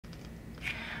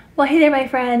Well, hey there, my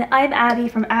friend. I'm Abby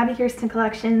from Abbi Kirsten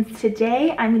Collections.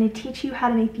 Today, I'm going to teach you how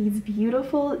to make these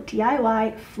beautiful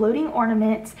DIY floating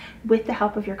ornaments with the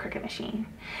help of your Cricut machine.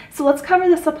 So let's cover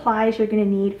the supplies you're going to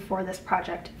need for this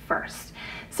project first.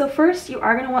 So first, you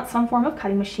are going to want some form of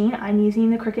cutting machine. I'm using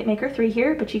the Cricut Maker 3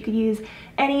 here, but you could use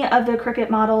any of the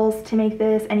Cricut models to make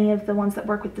this, any of the ones that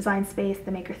work with Design Space,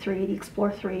 the Maker 3, the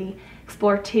Explorer 3,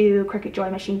 Explorer 2, Cricut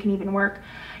Joy machine can even work.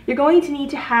 You're going to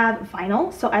need to have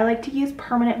vinyl, so I like to use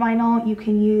permanent vinyl. You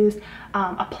can use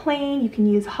a plain, you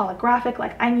can use holographic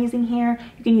like I'm using here,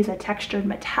 you can use a textured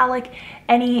metallic.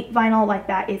 Any vinyl like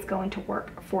that is going to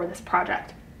work for this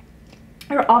project.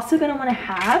 You're also going to want to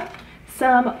have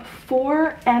some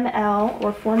 4 ml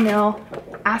or 4 mil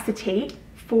acetate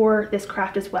for this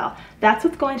craft as well. That's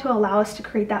what's going to allow us to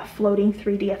create that floating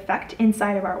 3D effect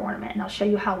inside of our ornament, and I'll show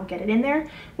you how we'll get it in there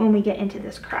when we get into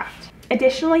this craft.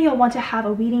 Additionally, you'll want to have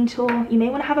a weeding tool. You may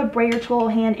want to have a brayer tool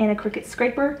hand and a Cricut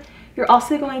scraper. You're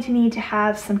also going to need to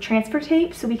have some transfer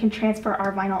tape so we can transfer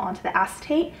our vinyl onto the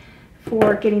acetate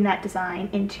for getting that design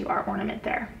into our ornament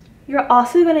there. You're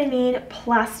also going to need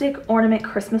plastic ornament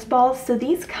Christmas balls. So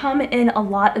these come in a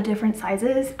lot of different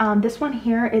sizes. This one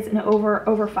here is an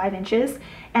over 5 inches,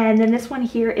 and then this one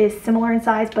here is similar in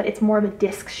size, but it's more of a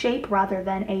disc shape rather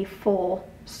than a full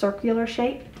circular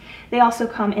shape. They also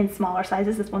come in smaller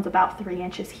sizes. This one's about 3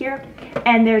 inches here,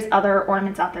 and there's other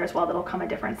ornaments out there as well that'll come in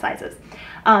different sizes.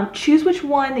 Choose which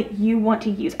one that you want to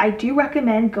use. I do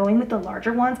recommend going with the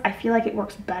larger ones. I feel like it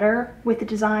works better with the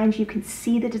designs. You can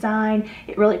see the design.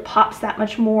 It really pops that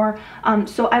much more.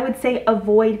 So I would say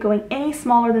avoid going any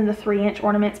smaller than the 3-inch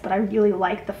ornaments, but I really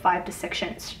like the 5 to 6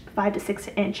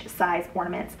 inch size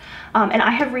ornaments. And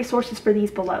I have resources for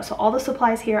these below. So all the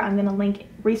supplies here, I'm going to link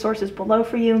resources below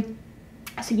for you,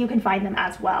 so you can find them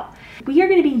as well. We are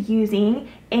going to be using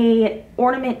a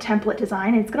ornament template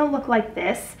design, and it's going to look like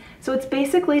this. So it's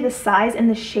basically the size and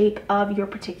the shape of your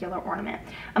particular ornament.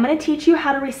 I'm going to teach you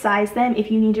how to resize them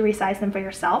if you need to resize them for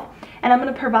yourself, and I'm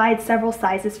going to provide several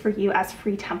sizes for you as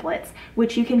free templates,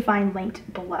 which you can find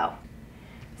linked below.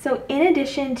 So in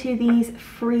addition to these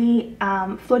free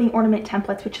floating ornament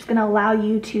templates, which is going to allow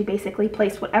you to basically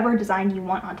place whatever design you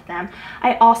want onto them,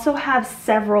 I also have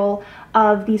several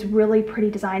of these really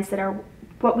pretty designs that are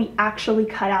what we actually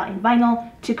cut out in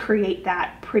vinyl to create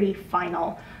that pretty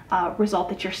final result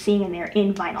that you're seeing in there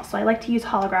in vinyl. So I like to use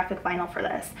holographic vinyl for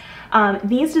this.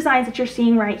 These designs that you're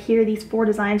seeing right here, these 4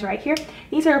 designs right here,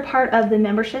 these are a part of the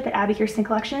membership at Abbi Kirsten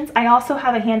Collections. I also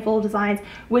have a handful of designs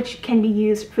which can be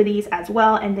used for these as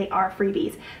well, and they are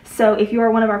freebies. So if you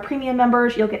are one of our premium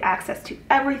members, you'll get access to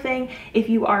everything. If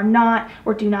you are not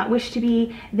or do not wish to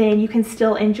be, then you can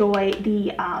still enjoy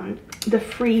the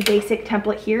free basic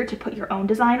template here to put your own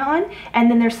design on, and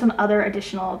then there's some other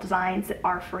additional designs that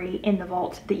are free in the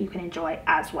vault that you can enjoy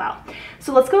as well.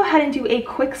 So let's go ahead and do a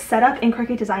quick setup in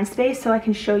Cricut Design Space so I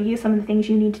can show you some of the things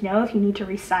you need to know if you need to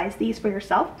resize these for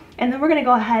yourself, and then we're going to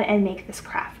go ahead and make this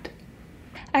craft.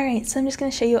 Alright, so I'm just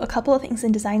going to show you a couple of things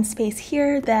in Design Space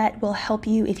here that will help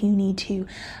you if you need to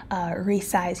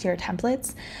resize your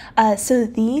templates. So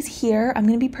these here, I'm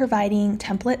going to be providing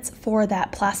templates for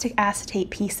that plastic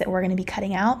acetate piece that we're going to be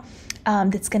cutting out,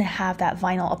 that's going to have that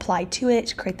vinyl applied to it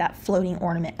to create that floating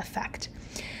ornament effect.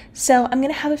 So I'm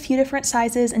going to have a few different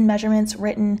sizes and measurements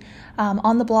written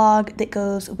on the blog that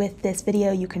goes with this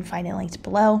video. You can find it linked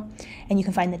below, and you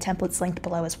can find the templates linked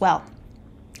below as well.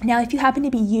 Now, if you happen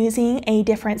to be using a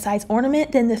different size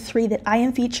ornament than the 3 that I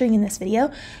am featuring in this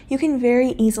video, you can very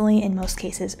easily, in most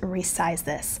cases, resize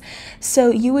this.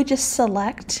 So you would just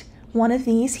select one of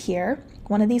these here,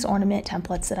 one of these ornament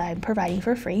templates that I'm providing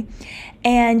for free,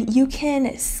 and you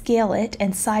can scale it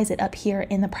and size it up here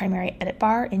in the primary edit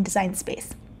bar in Design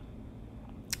Space.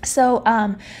 So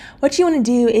what you want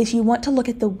to do is you want to look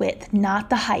at the width,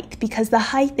 not the height, because the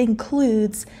height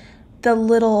includes the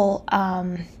little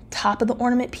top of the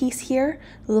ornament piece here,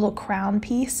 the little crown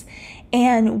piece,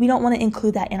 and we don't want to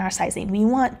include that in our sizing. We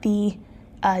want the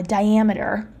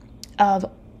diameter of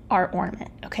our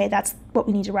ornament, okay? That's what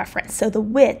we need to reference. So the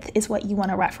width is what you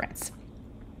want to reference.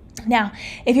 Now,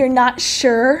 if you're not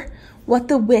sure what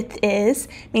the width is,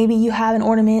 maybe you have an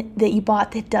ornament that you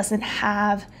bought that doesn't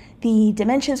have the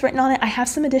dimensions written on it, I have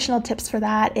some additional tips for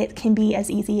that. It can be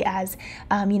as easy as,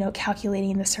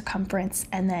 calculating the circumference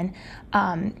and then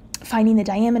finding the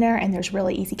diameter, and there's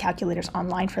really easy calculators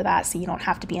online for that, so you don't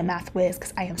have to be a math whiz,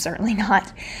 because I am certainly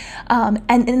not. And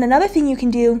then another thing you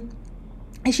can do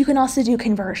is you can also do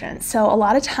conversions. So a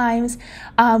lot of times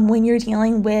when you're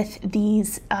dealing with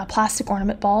these plastic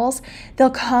ornament balls, they'll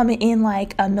come in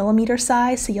like a millimeter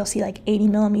size. So you'll see like 80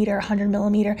 millimeter, 100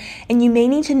 millimeter, and you may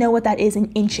need to know what that is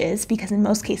in inches, because in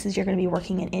most cases you're going to be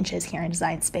working in inches here in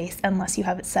Design Space unless you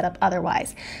have it set up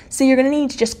otherwise. So you're going to need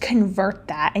to just convert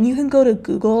that, and you can go to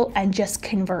Google and just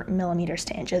convert millimeters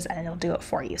to inches and it'll do it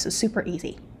for you. So super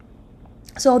easy.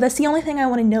 So that's the only thing I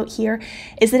want to note here,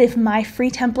 is that if my free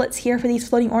templates here for these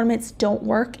floating ornaments don't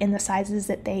work in the sizes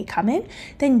that they come in,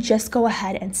 then just go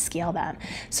ahead and scale them.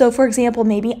 So for example,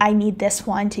 maybe I need this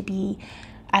one to be,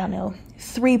 I don't know,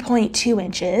 3.2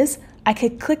 inches. I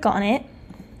could click on it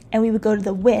and we would go to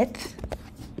the width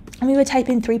and we would type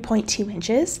in 3.2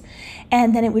 inches,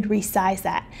 and then it would resize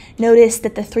that. Notice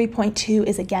that the 3.2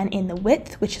 is again in the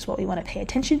width, which is what we want to pay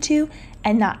attention to,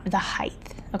 and not the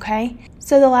height. Okay,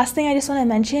 so the last thing I just want to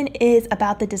mention is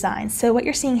about the design. So what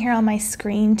you're seeing here on my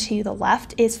screen to the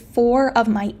left is 4 of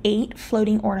my 8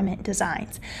 floating ornament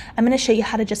designs. I'm going to show you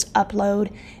how to just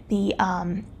upload the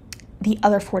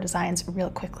other 4 designs real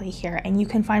quickly here, and you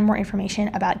can find more information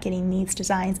about getting these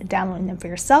designs and downloading them for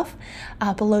yourself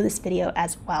below this video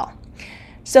as well.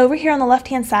 So over here on the left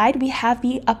hand side, we have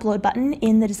the upload button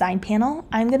in the design panel.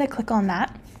 I'm going to click on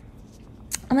that.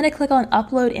 I'm going to click on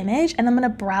upload image, and I'm going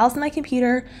to browse my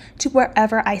computer to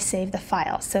wherever I save the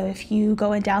file. So if you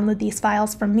go and download these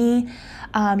files from me,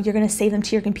 you're going to save them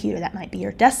to your computer. That might be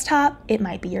your desktop, it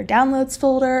might be your downloads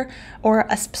folder, or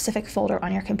a specific folder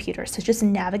on your computer. So just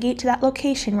navigate to that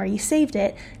location where you saved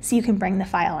it so you can bring the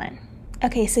file in.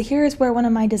 Okay, so here is where one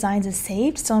of my designs is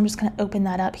saved. So I'm just going to open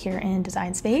that up here in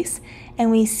Design Space, and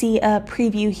we see a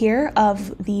preview here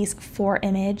of these 4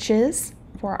 images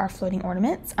for our floating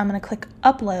ornaments. I'm going to click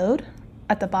upload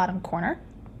at the bottom corner,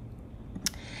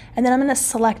 and then I'm going to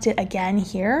select it again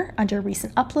here under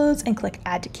recent uploads and click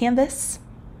add to canvas,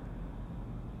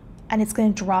 and it's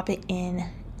going to drop it in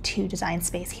to Design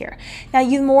Space here. Now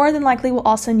you more than likely will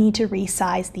also need to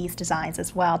resize these designs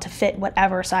as well to fit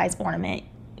whatever size ornament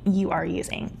you are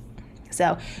using.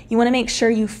 So you want to make sure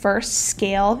you first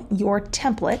scale your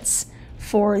templates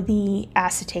for the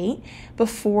acetate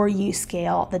before you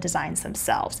scale the designs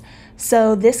themselves.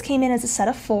 So this came in as a set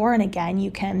of 4, and again,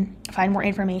 you can find more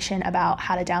information about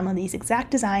how to download these exact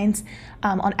designs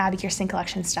on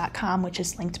abbikirstencollections.com, which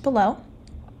is linked below.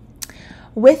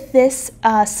 With this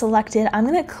selected, I'm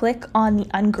going to click on the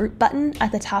ungroup button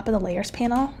at the top of the layers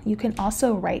panel. You can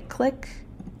also right click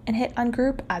and hit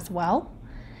ungroup as well.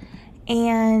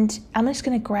 And I'm just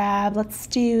going to grab, let's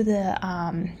do the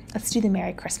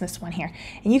Merry Christmas one here,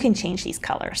 and you can change these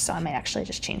colors. So I might actually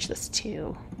just change this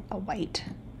to a white.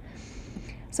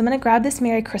 So I'm going to grab this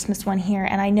Merry Christmas one here,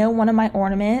 and I know one of my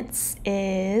ornaments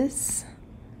is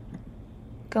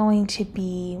going to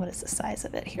be, what is the size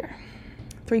of it here?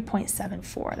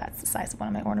 3.74. That's the size of one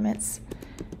of my ornaments.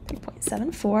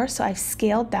 3.74. So I've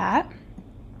scaled that.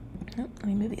 Oh, let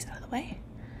me move these out of the way.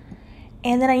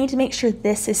 And then I need to make sure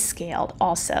this is scaled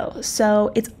also.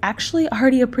 So it's actually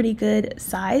already a pretty good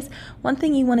size. One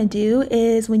thing you want to do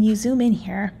is when you zoom in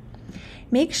here,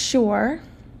 make sure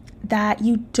that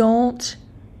you don't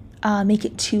make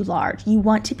it too large. You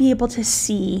want to be able to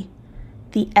see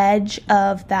the edge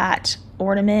of that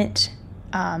ornament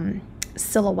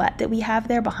silhouette that we have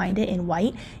there behind it in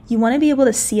white. You want to be able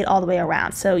to see it all the way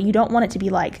around. So you don't want it to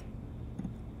be like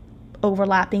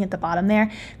overlapping at the bottom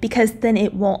there, because then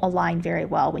it won't align very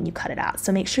well when you cut it out.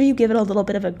 So make sure you give it a little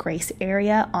bit of a grace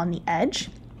area on the edge.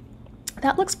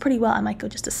 That looks pretty well. I might go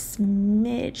just a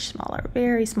smidge smaller,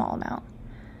 very small amount.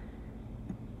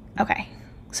 Okay,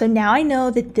 so now I know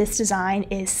that this design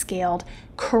is scaled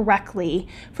correctly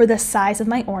for the size of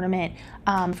my ornament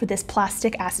for this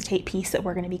plastic acetate piece that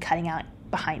we're going to be cutting out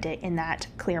behind it in that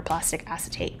clear plastic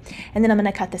acetate. And then I'm going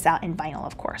to cut this out in vinyl,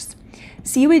 of course.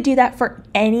 So you would do that for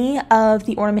any of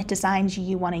the ornament designs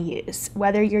you want to use,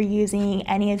 whether you're using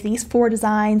any of these 4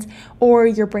 designs or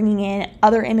you're bringing in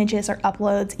other images or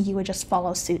uploads. You would just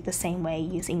follow suit the same way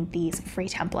using these free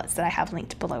templates that I have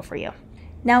linked below for you.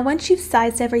 Now, once you've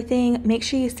sized everything, make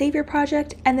sure you save your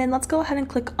project, and then let's go ahead and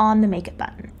click on the Make It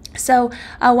button. So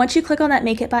once you click on that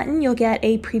Make It button, you'll get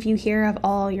a preview here of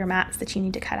all your mats that you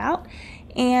need to cut out.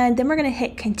 And then we're going to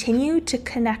hit continue to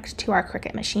connect to our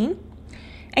Cricut machine.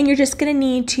 And you're just going to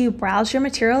need to browse your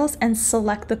materials and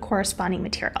select the corresponding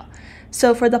material.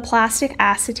 So for the plastic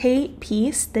acetate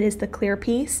piece, that is the clear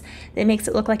piece that makes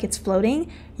it look like it's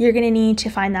floating, you're going to need to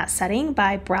find that setting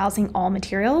by browsing all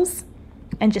materials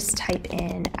and just type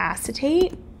in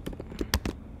acetate,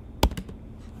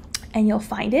 and you'll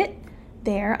find it.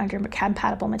 there under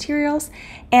compatible materials.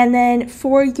 And then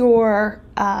for your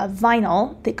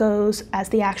vinyl that goes as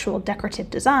the actual decorative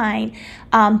design,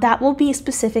 that will be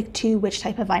specific to which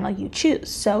type of vinyl you choose.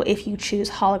 So if you choose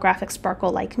holographic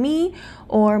sparkle like me,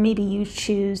 or maybe you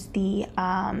choose the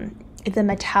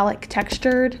metallic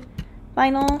textured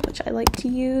vinyl, which I like to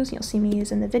use, you'll see me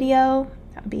use in the video,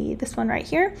 that would be this one right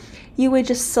here, you would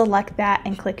just select that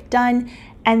and click done,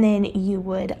 and then you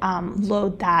would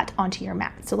load that onto your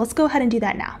mat. So let's go ahead and do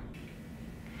that now.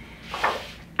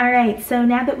 All right, so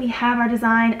now that we have our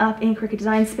design up in Cricut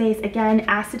Design Space, again,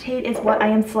 acetate is what I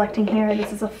am selecting here.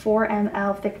 This is a 4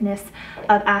 ml thickness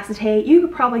of acetate. You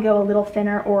could probably go a little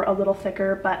thinner or a little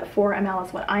thicker, but 4 ml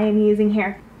is what I am using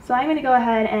here. So I'm gonna go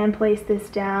ahead and place this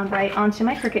down right onto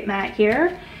my Cricut mat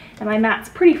here. And my mat's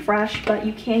pretty fresh, but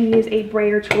you can use a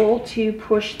brayer tool to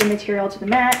push the material to the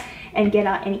mat and get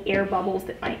out any air bubbles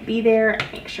that might be there.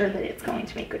 Make sure that it's going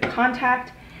to make good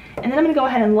contact. And then I'm gonna go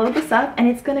ahead and load this up, and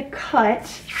it's gonna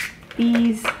cut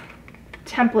these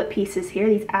template pieces here,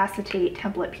 these acetate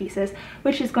template pieces,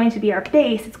 which is going to be our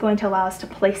base. It's going to allow us to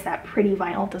place that pretty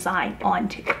vinyl design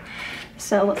onto.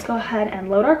 So let's go ahead and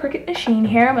load our Cricut machine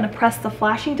here. I'm gonna press the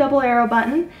flashing double arrow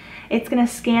button. It's gonna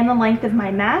scan the length of my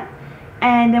mat,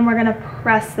 and then we're gonna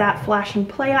press that flashing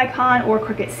play icon or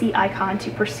Cricut C icon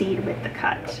to proceed with the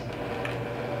cut.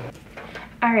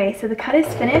 All right, so the cut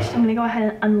is finished. I'm gonna go ahead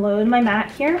and unload my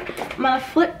mat here. I'm gonna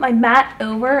flip my mat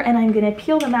over, and I'm gonna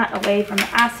peel the mat away from the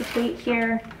acetate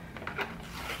here.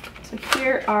 So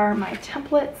here are my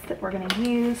templates that we're gonna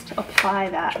use to apply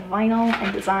that vinyl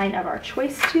and design of our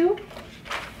choice to.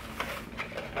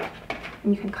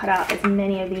 And you can cut out as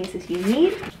many of these as you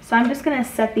need. So I'm just gonna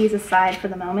set these aside for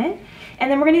the moment. And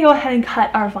then we're gonna go ahead and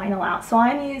cut our vinyl out. So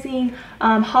I'm using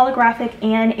holographic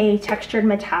and a textured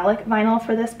metallic vinyl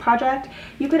for this project.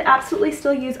 You could absolutely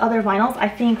still use other vinyls. I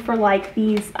think for like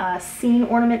these scene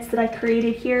ornaments that I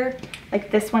created here,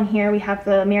 like this one here, we have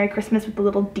the Merry Christmas with the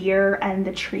little deer and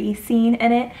the tree scene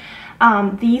in it.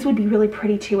 These would be really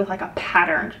pretty too with like a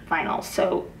patterned vinyl.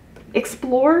 So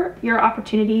explore your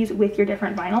opportunities with your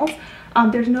different vinyls.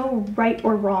 There's no right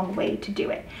or wrong way to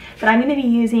do it, but I'm going to be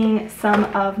using some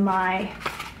of my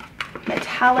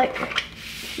metallic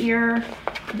here,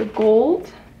 the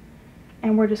gold,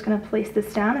 and we're just going to place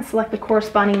this down and select the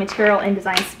corresponding material in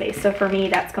Design Space. So for me,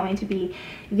 that's going to be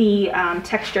the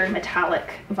textured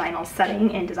metallic vinyl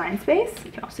setting in Design Space.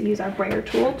 You can also use our brayer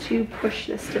tool to push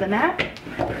this to the mat.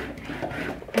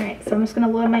 All right, so I'm just going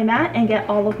to load my mat and get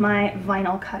all of my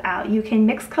vinyl cut out. You can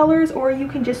mix colors, or you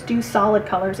can just do solid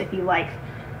colors if you like,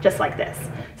 just like this.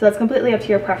 So that's completely up to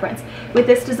your preference. With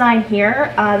this design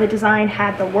here, the design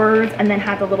had the words and then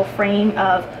had the little frame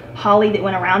of holly that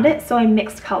went around it, so I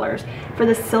mixed colors. For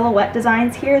the silhouette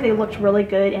designs here, they looked really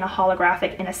good in a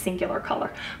holographic in a singular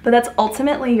color, but that's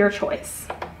ultimately your choice.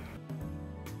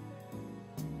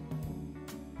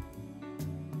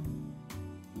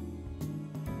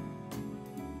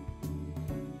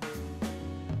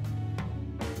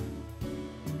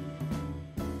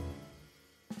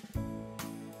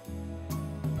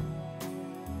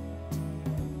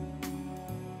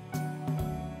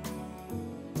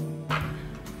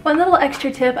 One little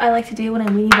extra tip I like to do when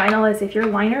I'm weeding vinyl is if your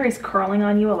liner is curling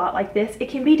on you a lot like this, it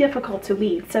can be difficult to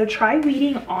weed. So try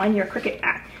weeding on your Cricut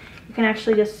mat. You can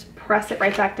actually just press it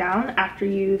right back down after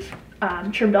you've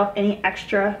trimmed off any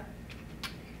extra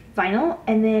vinyl,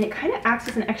 and then it kind of acts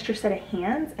as an extra set of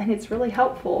hands, and it's really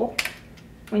helpful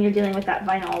when you're dealing with that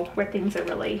vinyl where things are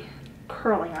really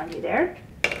curling on you there.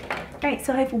 All right,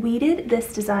 so I've weeded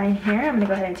this design here. I'm gonna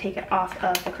go ahead and take it off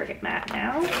of the Cricut mat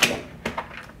now.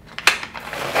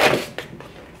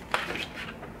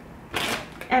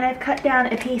 And I've cut down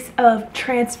a piece of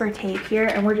transfer tape here,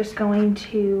 and we're just going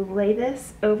to lay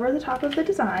this over the top of the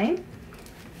design.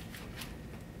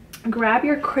 Grab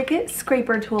your Cricut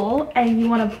scraper tool, and you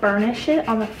want to burnish it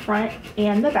on the front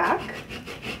and the back.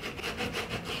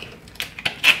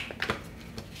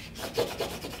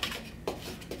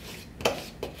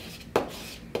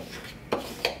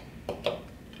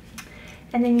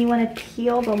 And then you want to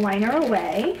peel the liner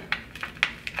away.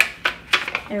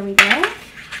 There we go.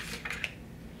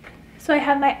 So I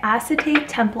have my acetate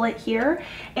template here,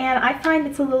 and I find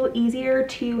it's a little easier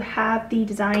to have the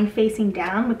design facing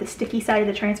down with the sticky side of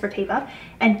the transfer tape up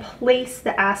and place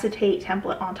the acetate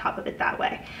template on top of it that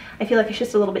way. I feel like it's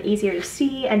just a little bit easier to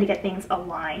see and to get things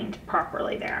aligned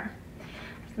properly there.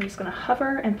 So I'm just going to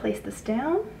hover and place this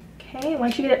down. Okay,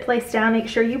 once you get it placed down, make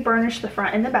sure you burnish the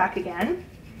front and the back again.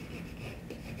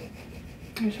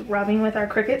 Just rubbing with our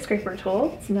Cricut scraper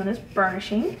tool. It's known as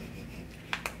burnishing.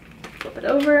 Flip it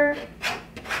over.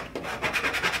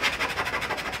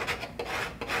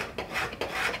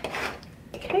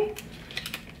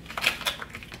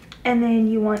 And then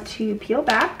you want to peel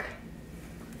back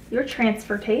your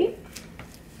transfer tape.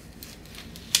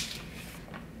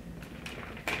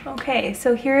 Okay,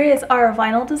 so here is our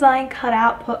vinyl design cut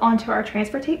out, put onto our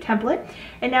transfer tape template.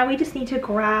 And now we just need to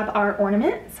grab our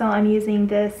ornament. So I'm using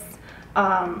this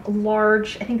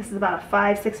large, I think this is about a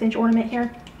 5-6 inch ornament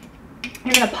here.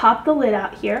 You're gonna pop the lid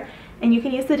out here, and you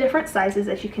can use the different sizes.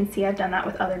 As you can see, I've done that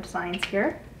with other designs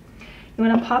here. You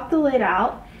wanna pop the lid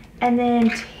out and then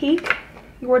take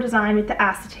your design with the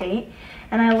acetate.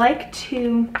 And I like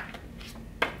to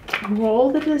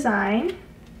roll the design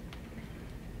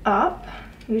up.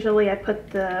 Usually I put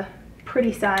the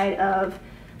pretty side of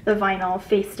the vinyl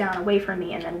face down away from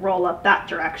me and then roll up that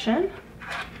direction.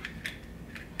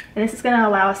 And this is going to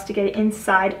allow us to get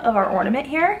inside of our ornament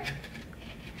here.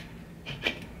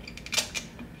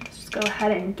 Just go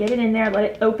ahead and get it in there, let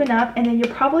it open up, and then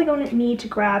you're probably going to need to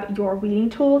grab your weeding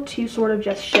tool to sort of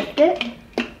just shift it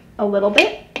a little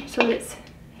bit so that it's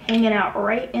hanging out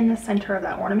right in the center of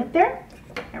that ornament there.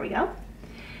 There we go.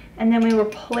 And then we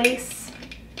replace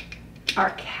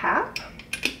our cap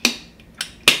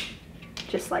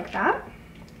just like that.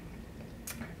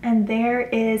 And there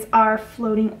is our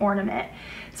floating ornament.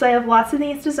 So I have lots of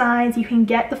these designs. You can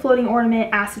get the floating ornament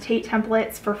acetate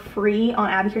templates for free on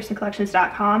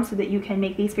abbikirstencollections.com so that you can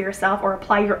make these for yourself or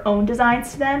apply your own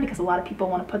designs to them, because a lot of people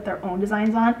want to put their own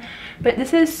designs on. But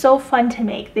this is so fun to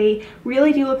make. They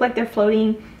really do look like they're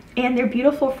floating, and they're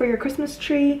beautiful for your Christmas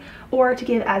tree or to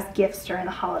give as gifts during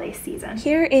the holiday season.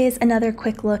 Here is another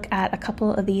quick look at a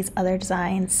couple of these other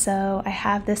designs. So I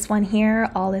have this one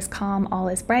here, All is Calm, All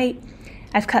is Bright.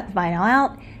 I've cut vinyl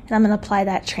out, and I'm going to apply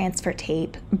that transfer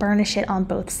tape, burnish it on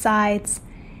both sides,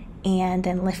 and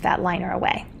then lift that liner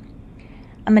away.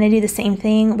 I'm going to do the same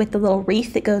thing with the little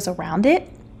wreath that goes around it,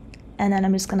 and then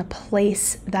I'm just going to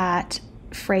place that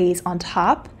phrase on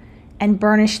top and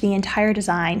burnish the entire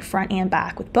design front and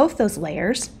back with both those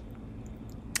layers.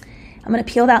 I'm going to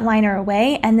peel that liner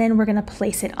away, and then we're going to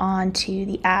place it onto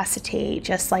the acetate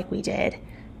just like we did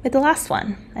with the last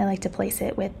one. I like to place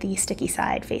it with the sticky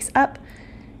side face up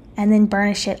and then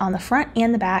burnish it on the front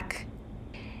and the back,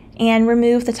 and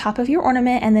remove the top of your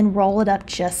ornament and then roll it up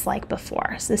just like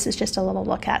before. So this is just a little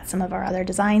look at some of our other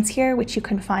designs here, which you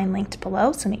can find linked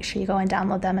below. So make sure you go and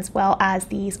download them, as well as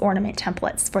these ornament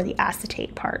templates for the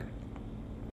acetate part.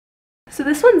 So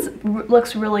this one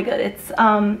looks really good.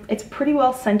 It's pretty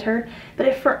well centered, but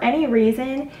if for any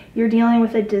reason you're dealing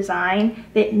with a design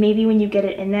that maybe when you get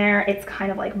it in there, it's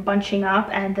kind of like bunching up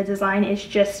and the design is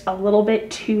just a little bit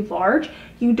too large,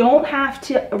 you don't have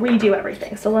to redo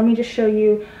everything. So let me just show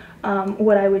you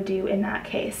what I would do in that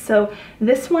case. So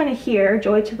this one here,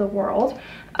 Joy to the World,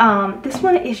 this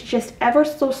one is just ever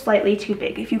so slightly too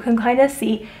big. If you can kind of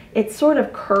see, it's sort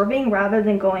of curving rather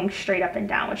than going straight up and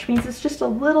down, which means it's just a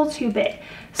little too big.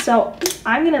 So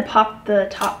I'm going to pop the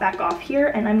top back off here,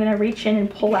 and I'm going to reach in and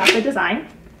pull out the design.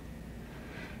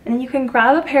 And then you can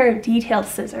grab a pair of detail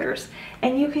scissors,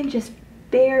 and you can just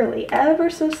barely, ever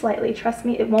so slightly, trust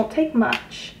me, it won't take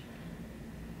much,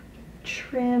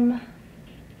 trim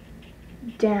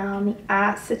down the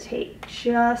acetate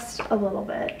just a little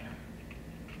bit.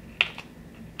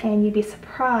 And you'd be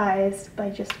surprised by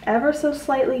just ever so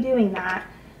slightly doing that,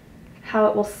 how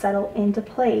it will settle into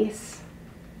place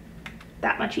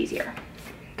that much easier.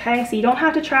 Okay, so you don't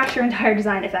have to trash your entire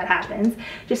design if that happens.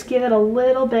 Just give it a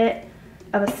little bit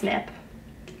of a snip.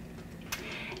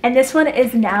 And this one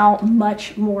is now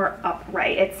much more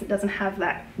upright. It doesn't have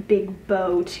that big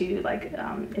bow to like,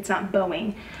 it's not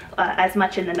bowing as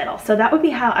much in the middle. So that would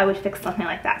be how I would fix something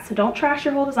like that. So don't trash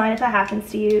your whole design if that happens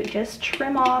to you. Just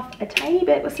trim off a tiny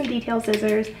bit with some detail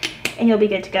scissors and you'll be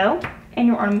good to go, and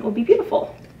your ornament will be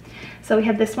beautiful. So we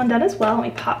have this one done as well. Let me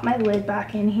pop my lid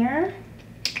back in here.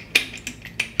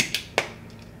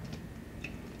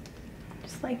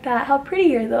 Like that. How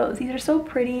pretty are those? These are so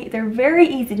pretty. They're very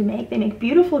easy to make. They make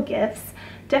beautiful gifts,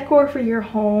 decor for your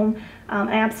home.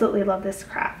 I absolutely love this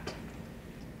craft.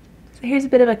 So here's a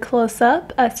bit of a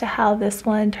close-up as to how this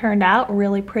one turned out.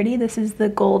 Really pretty. This is the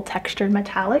gold textured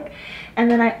metallic. And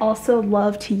then I also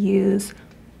love to use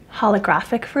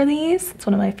holographic for these. It's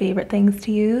one of my favorite things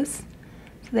to use.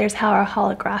 So there's how our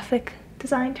holographic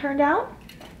design turned out.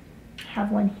 I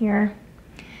have one here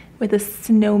with a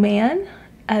snowman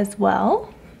as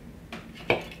well.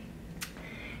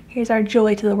 Here's our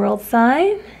Joy to the World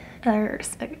sign, or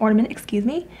ornament, excuse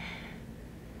me.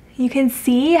 You can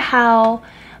see how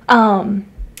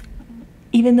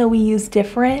even though we use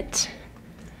different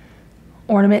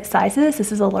ornament sizes,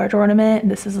 this is a large ornament,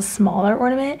 this is a smaller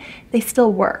ornament, they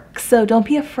still work. So don't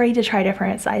be afraid to try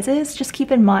different sizes. Just keep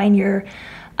in mind your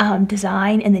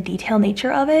design and the detail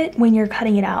nature of it when you're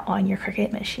cutting it out on your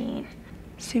Cricut machine.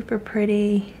 Super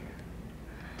pretty.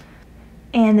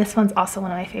 And this one's also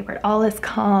one of my favorite. All is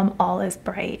calm, all is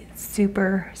bright.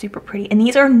 Super, super pretty. And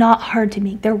these are not hard to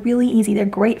make. They're really easy. They're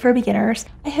great for beginners.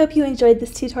 I hope you enjoyed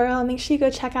this tutorial. Make sure you go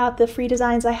check out the free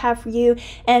designs I have for you.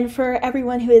 And for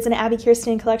everyone who is an Abbi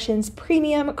Kirsten Collections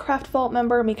Premium Craft Vault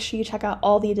member, make sure you check out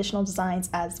all the additional designs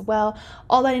as well.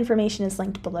 All that information is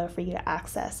linked below for you to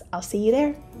access. I'll see you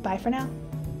there. Bye for now.